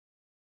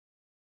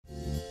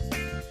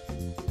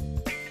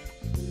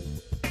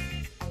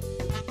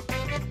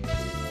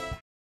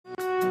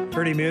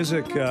Pretty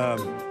music.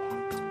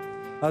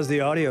 How's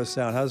the audio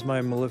sound? How's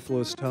my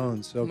mellifluous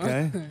tones?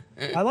 Okay.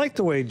 I like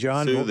the way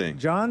John. Soothing.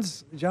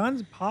 John's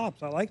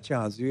pops. I like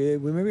John's. We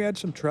maybe had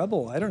some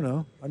treble. I don't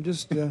know. I'm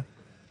just. Yeah.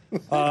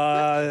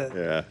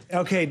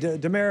 Okay,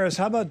 Damaris.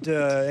 How about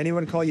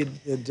anyone call you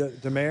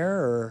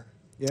Damar or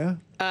yeah?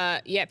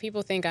 Yeah.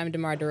 People think I'm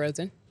DeMar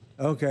DeRozan.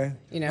 Okay.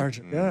 You know.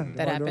 Yeah.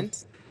 That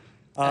happens.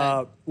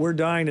 We're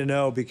dying to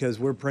know because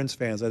we're Prince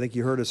fans. I think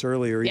you heard us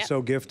earlier. He's Yep.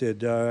 so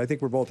gifted. I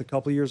think we're both a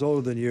couple years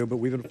older than you, but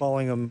we've been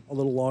following him a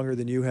little longer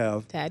than you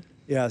have. Tad.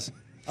 Yes.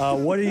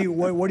 What do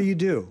you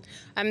do?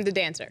 I'm the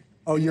dancer.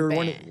 Oh, in the you're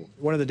band.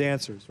 one of the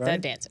dancers, right? The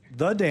dancer.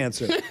 The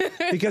dancer.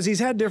 Because he's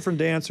had different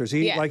dancers.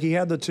 He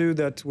had the two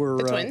that were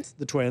The twins.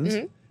 The twins.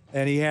 Mm-hmm.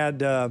 And he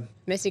had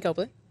Misty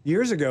Copeland.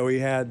 years ago. He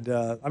had.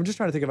 I'm just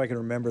trying to think if I can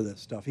remember this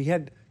stuff. He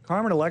had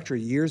Carmen Electra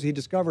years. He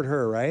discovered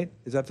her, right?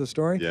 Is that the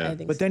story? Yeah. I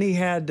think But then he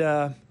had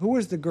who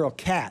was the girl?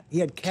 Cat. He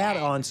had Cat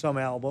on some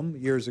album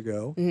years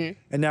ago. Mm-hmm.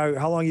 And now,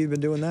 how long have you been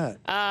doing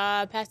that?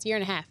 Past year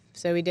and a half.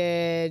 So we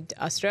did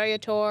Australia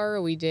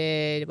tour. We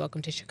did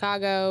Welcome to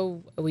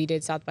Chicago. We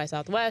did South by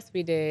Southwest.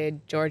 We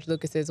did George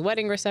Lucas's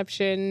wedding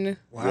reception.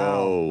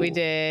 Whoa. We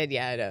did,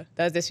 yeah, I know.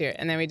 That was this year.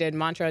 And then we did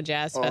Montreux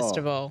Jazz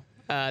Festival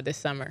this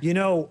summer. You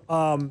know,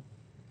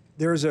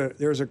 there's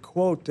a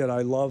quote that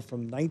I love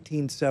from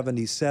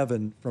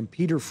 1977 from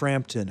Peter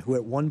Frampton, who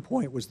at one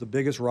point was the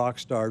biggest rock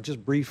star,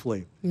 just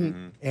briefly.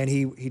 Mm-hmm. And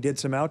he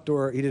did an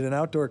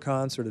outdoor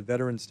concert at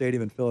Veterans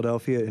Stadium in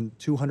Philadelphia and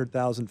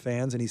 200,000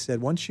 fans. And he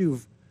said, once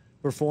you've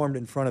performed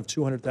in front of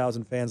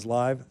 200,000 fans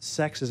live,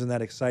 sex isn't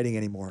that exciting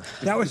anymore.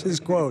 That was his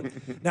quote.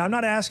 Now, I'm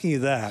not asking you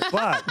that,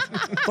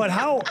 but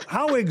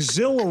how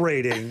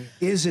exhilarating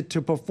is it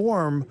to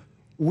perform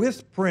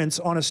with Prince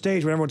on a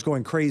stage when everyone's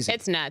going crazy?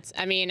 It's nuts.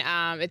 I mean,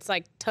 it's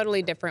like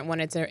totally different when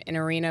it's an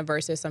arena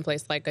versus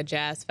someplace like a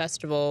jazz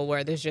festival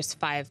where there's just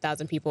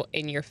 5,000 people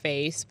in your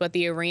face. But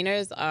the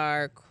arenas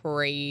are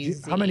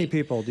crazy. How many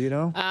people, do you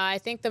know? I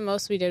think the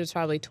most we did was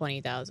probably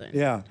 20,000.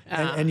 Yeah,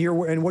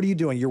 and what are you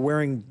doing? You're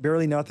wearing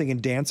barely nothing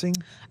and dancing?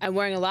 I'm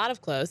wearing a lot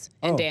of clothes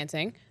and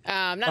dancing.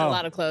 Not a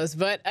lot of clothes,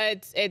 but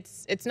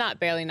it's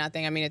not barely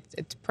nothing. I mean,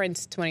 it's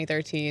Prince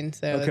 2013,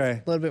 so it's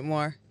a little bit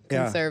more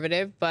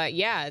conservative, but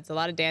yeah, it's a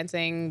lot of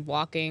dancing,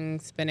 walking,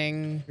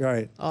 spinning.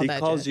 Right. All He that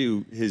calls jazz.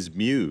 you his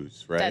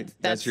muse, right?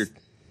 That's your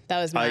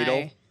that was title?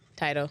 my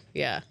title.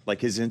 Yeah,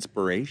 like his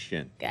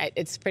inspiration.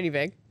 it's pretty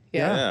big.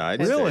 Yeah, I'd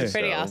Really?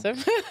 say Pretty so. awesome.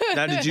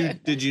 Now,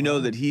 did you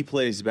know that he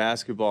plays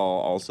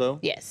basketball also?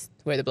 Yes,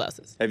 wear the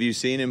blouses. Have you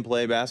seen him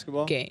play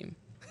basketball? Game.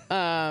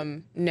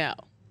 No.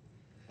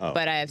 Oh.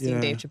 But I have seen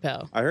Yeah. Dave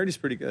Chappelle. I heard he's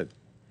pretty good.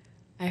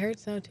 I heard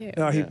so too.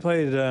 No, he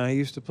played. He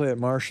used to play at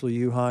Marshall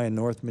U High in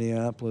North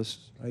Minneapolis.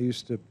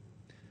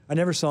 I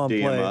never saw him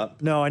D him play.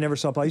 up? No, I never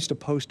saw him play. I used to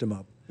post him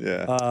up.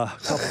 Yeah.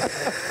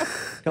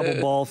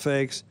 Couple ball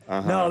fakes.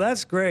 No,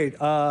 that's great.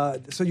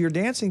 So your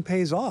dancing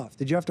pays off.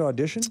 Did you have to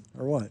audition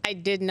or what? I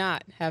did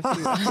not have to.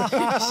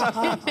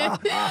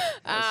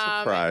 That's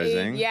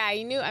surprising. Yeah,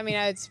 he knew. I mean,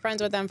 I was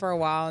friends with him for a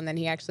while, and then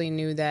he actually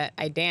knew that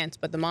I danced,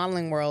 but the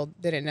modeling world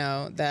didn't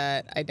know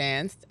that I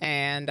danced.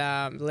 And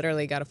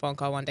literally got a phone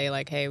call one day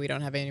like, hey, we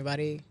don't have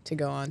anybody to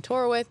go on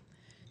tour with.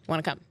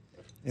 Want to come?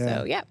 Yeah.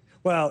 So, yeah.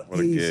 Well, What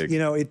a he's, gig. you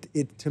know, it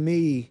to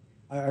me,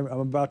 I'm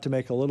about to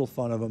make a little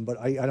fun of him, but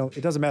I don't.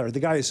 It doesn't matter. The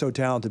guy is so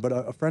talented. But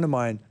a friend of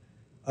mine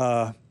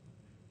was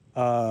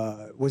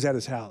at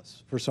his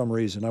house for some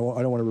reason. I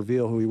don't want to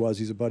reveal who he was.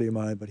 He's a buddy of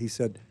mine. But he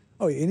said,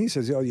 and he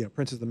says,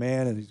 Prince is the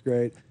man, and he's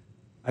great.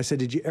 I said,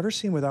 did you ever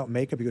see him without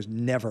makeup? He goes,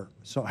 never.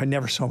 So I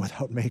never saw him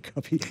without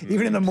makeup.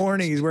 Even in the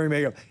morning, he's wearing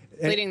makeup.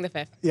 Pleading the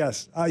fifth.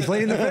 Yes, he's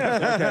pleading the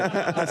fifth.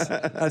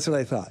 Okay, that's what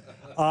I thought.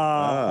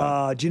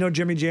 Do you know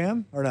Jimmy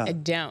Jam or not? I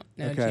don't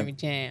know Okay. Jimmy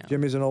Jam.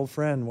 Jimmy's an old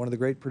friend, one of the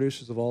great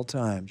producers of all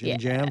time. Jimmy Yeah.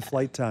 Jam,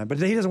 Flight Time. But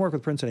he doesn't work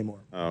with Prince anymore.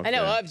 Okay. I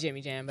know of Jimmy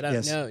Jam, but I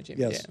don't know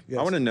Jimmy Jam. Yes.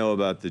 I want to know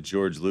about the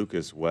George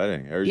Lucas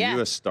wedding. Are Yeah. you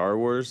a Star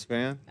Wars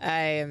fan? I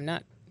am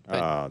not. But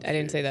Oh, I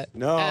didn't say that.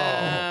 No.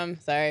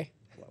 Sorry.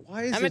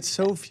 Why is it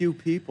so few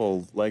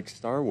people like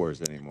Star Wars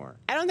anymore?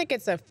 I don't think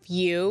it's a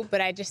few, but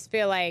I just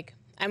feel like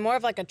I'm more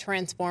of like a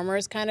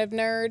Transformers kind of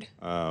nerd.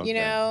 Oh, okay. You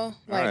know,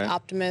 like right.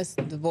 Optimus,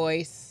 the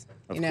voice.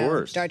 Of You know,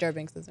 course. Jar Jar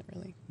Binks doesn't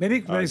really.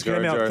 Maybe it's Jar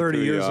came out Jar 30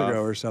 threw you years off.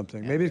 ago or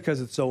something. Maybe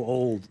because it's so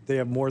old, they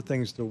have more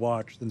things to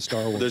watch than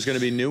Star Wars. There's going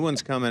to be new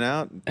ones coming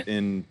out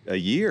in a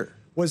year.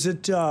 Was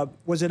it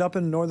up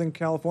in Northern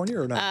California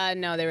or not?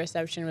 No, the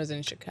reception was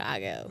in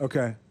Chicago.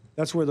 Okay,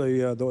 that's where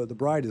the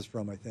bride is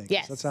from, I think.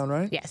 Yes. Does that sound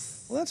right?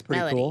 Yes. Well, that's pretty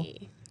Melody.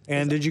 cool.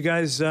 And did you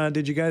guys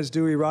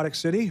do Erotic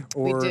City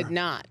or We did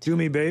not. Do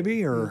Me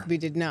Baby or We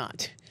did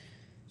not.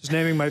 just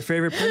naming my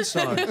favorite Prince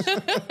songs?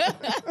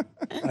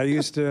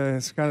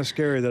 It's kind of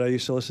scary that I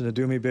used to listen to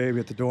Do Me Baby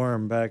at the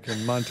dorm back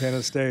in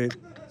Montana State.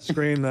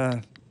 Scream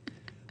that.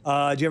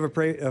 Do you have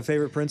a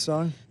favorite Prince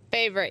song?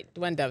 Favorite,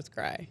 When Doves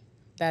Cry.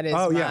 That is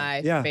Oh, yeah, my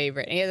yeah.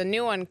 favorite. And he has a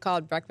new one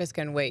called Breakfast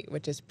Can Wait,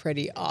 which is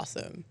pretty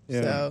awesome.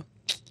 Yeah. So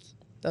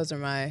those are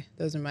my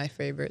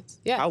favorites.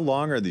 Yeah. How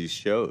long are these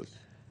shows?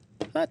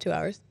 About 2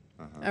 hours.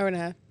 Hour and a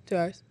half, 2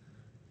 hours.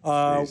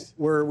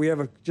 We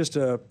have just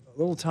a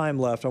little time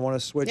left. I want to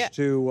switch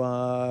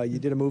to, you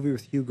did a movie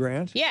with Hugh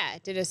Grant? Yeah,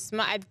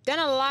 I've done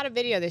a lot of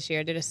video this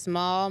year. I did a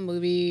small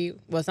movie.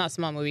 Well, it's not a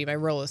small movie. My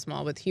role is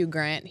small with Hugh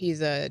Grant.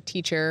 He's a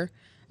teacher.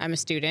 I'm a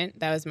student.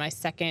 That was my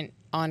second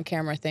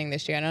on-camera thing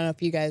this year. I don't know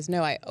if you guys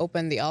know, I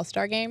opened the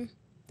All-Star game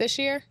this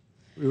year.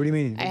 What do you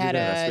mean? I had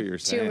a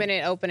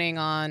 2-minute opening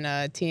on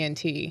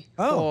TNT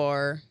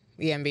for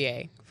the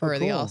NBA for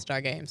the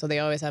All-Star game. So they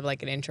always have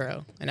like an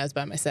intro, and I was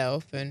by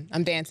myself, and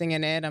I'm dancing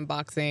in it. I'm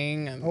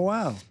boxing.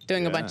 I'm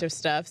doing a bunch of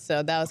stuff.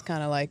 So that was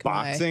kind of like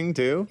boxing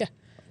too. Yeah.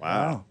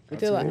 Wow.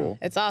 That's cool.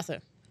 It's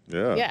awesome.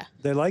 Yeah. Yeah.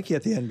 They like you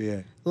at the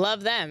NBA.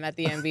 Love them at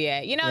the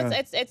NBA. You know,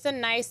 it's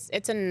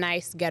a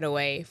nice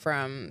getaway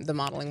from the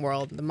modeling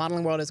world. The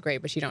modeling world is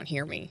great, but you don't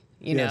hear me.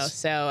 You know,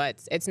 so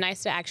it's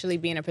nice to actually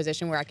be in a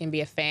position where I can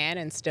be a fan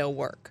and still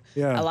work.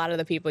 Yeah. A lot of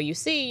the people you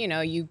see, you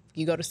know, you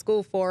go to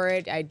school for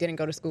it. I didn't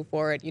go to school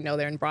for it. You know,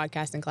 they're in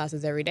broadcasting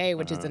classes every day,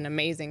 which is an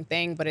amazing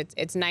thing. But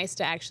it's nice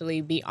to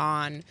actually be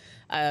on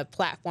a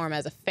platform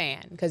as a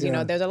fan, because you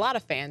know there's a lot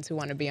of fans who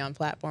want to be on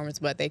platforms,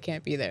 but they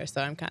can't be there.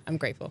 So I'm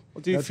grateful.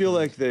 Well, do you feel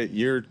like that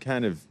you're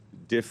kind of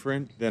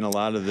different than a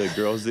lot of the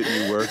girls that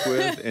you work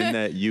with, in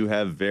that you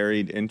have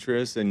varied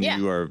interests and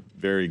you are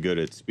very good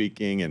at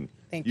speaking, and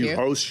you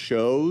host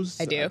shows?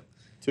 I do.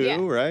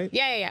 Too, right?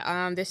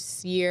 Yeah.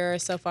 This year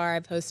so far, I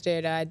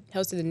hosted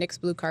the Knicks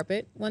blue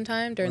carpet one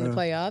time during the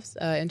playoffs.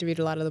 Interviewed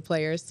a lot of the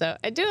players. So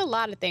I do a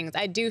lot of things.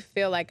 I do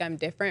feel like I'm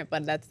different,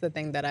 but that's the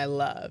thing that I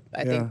love.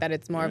 I think that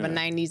it's more of a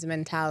 90s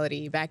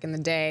mentality. Back in the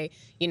day,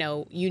 you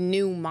know, you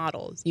knew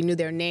models. You knew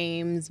their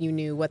names. You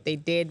knew what they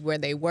did, where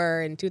they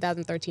were. In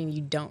 2013,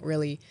 you don't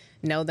really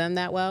know them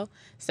that well.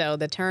 So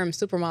the term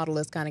supermodel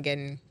is kind of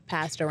getting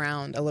passed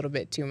around a little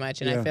bit too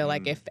much, and I feel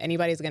like if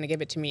anybody's going to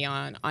give it to me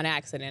on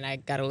accident, I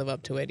got to live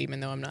up to it, even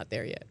though I'm not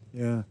there yet.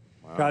 Yeah.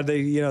 Wow. God,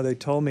 they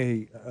told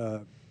me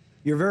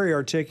you're very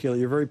articulate,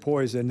 you're very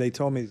poised, and they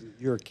told me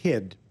you're a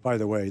kid, by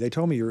the way. They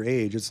told me your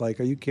age. It's like,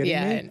 are you kidding me?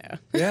 Yeah, I know.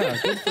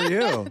 Yeah, good for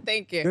you.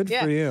 Thank you. Good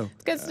for you.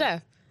 It's good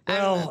stuff.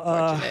 Well,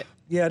 I'm fortunate.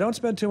 Yeah, don't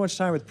spend too much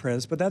time with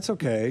Prince, but that's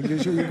okay.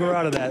 You grow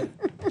out of that.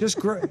 Just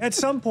at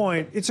some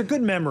point, it's a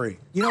good memory.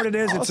 You know what it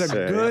is? It's a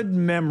good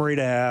memory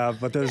to have,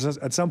 but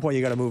at some point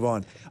you got to move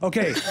on.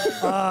 Okay. Is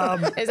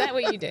that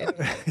what you did?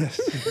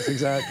 Yes,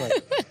 exactly.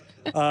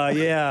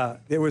 Yeah,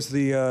 it was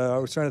the. I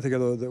was trying to think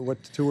of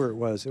what tour it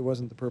was. It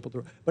wasn't the Purple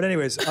Tour. But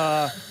anyways,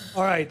 all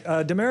right.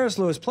 Damaris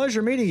Lewis,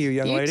 pleasure meeting you,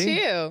 young lady.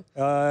 You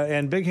too.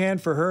 And big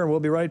hand for her, and we'll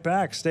be right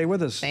back. Stay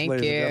with us, Thank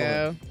ladies you. and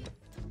gentlemen.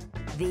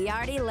 The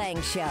Artie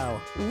Lange Show,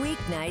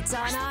 weeknights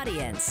on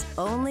Audience,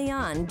 only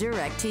on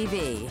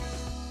DirecTV.